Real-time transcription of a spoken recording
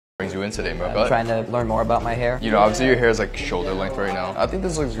brings you in today, bro? I'm trying to learn more about my hair. You know, obviously your hair is like shoulder length right now. I think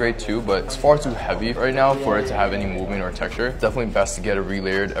this looks great too, but it's far too heavy right now for it to have any movement or texture. Definitely best to get it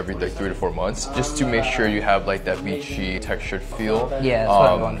relayered every like 3 to 4 months, just to make sure you have like that beachy textured feel. Yeah, that's what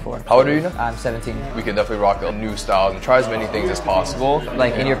I'm going for. How old are you now? I'm 17. We can definitely rock a new style and try as many things as possible.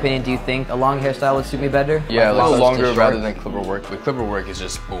 Like, in your opinion, do you think a long hairstyle would suit me better? Yeah, like a little longer short? rather than clipper work. With clipper work, it's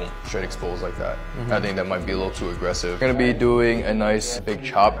just boom, straight exposed like that. I think that might be a little too aggressive. We're gonna be doing a nice big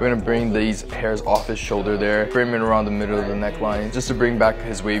chop. We're gonna bring these hairs off his shoulder there, frame it around the middle of the neckline, just to bring back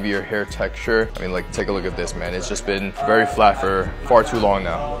his wavier hair texture. I mean, like, take a look at this, man. It's just been very flat for far too long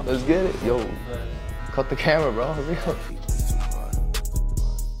now. Let's get it. Yo, cut the camera, bro. Hurry up.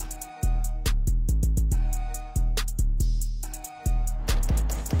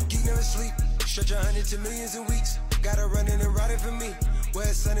 Stretch 100 to millions in weeks. Got her running and riding for me. Where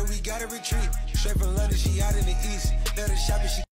it's sunny, we gotta retreat. Straight from London, she out in the east. Let her shop and she